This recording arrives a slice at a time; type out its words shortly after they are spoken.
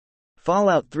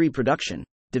Fallout 3 production.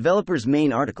 Developers'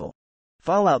 main article.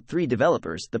 Fallout 3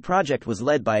 developers. The project was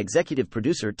led by executive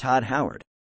producer Todd Howard.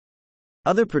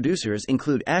 Other producers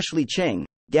include Ashley Cheng,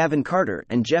 Gavin Carter,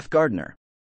 and Jeff Gardner.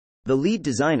 The lead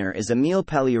designer is Emil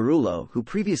Paliarulo, who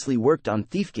previously worked on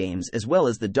Thief games as well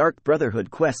as the Dark Brotherhood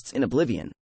quests in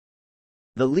Oblivion.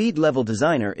 The lead level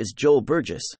designer is Joel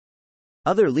Burgess.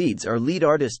 Other leads are lead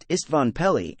artist Istvan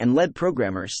Pelli and lead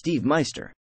programmer Steve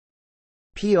Meister.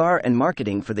 PR and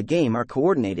marketing for the game are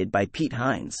coordinated by Pete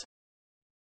Hines.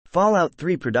 Fallout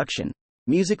 3 production.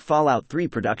 Music. Fallout 3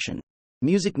 production.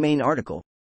 Music. Main article.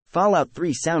 Fallout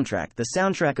 3 soundtrack. The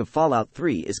soundtrack of Fallout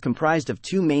 3 is comprised of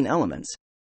two main elements.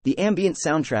 The ambient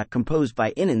soundtrack composed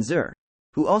by Inan Zur,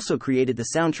 who also created the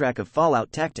soundtrack of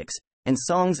Fallout Tactics, and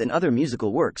songs and other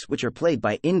musical works which are played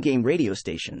by in-game radio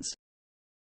stations.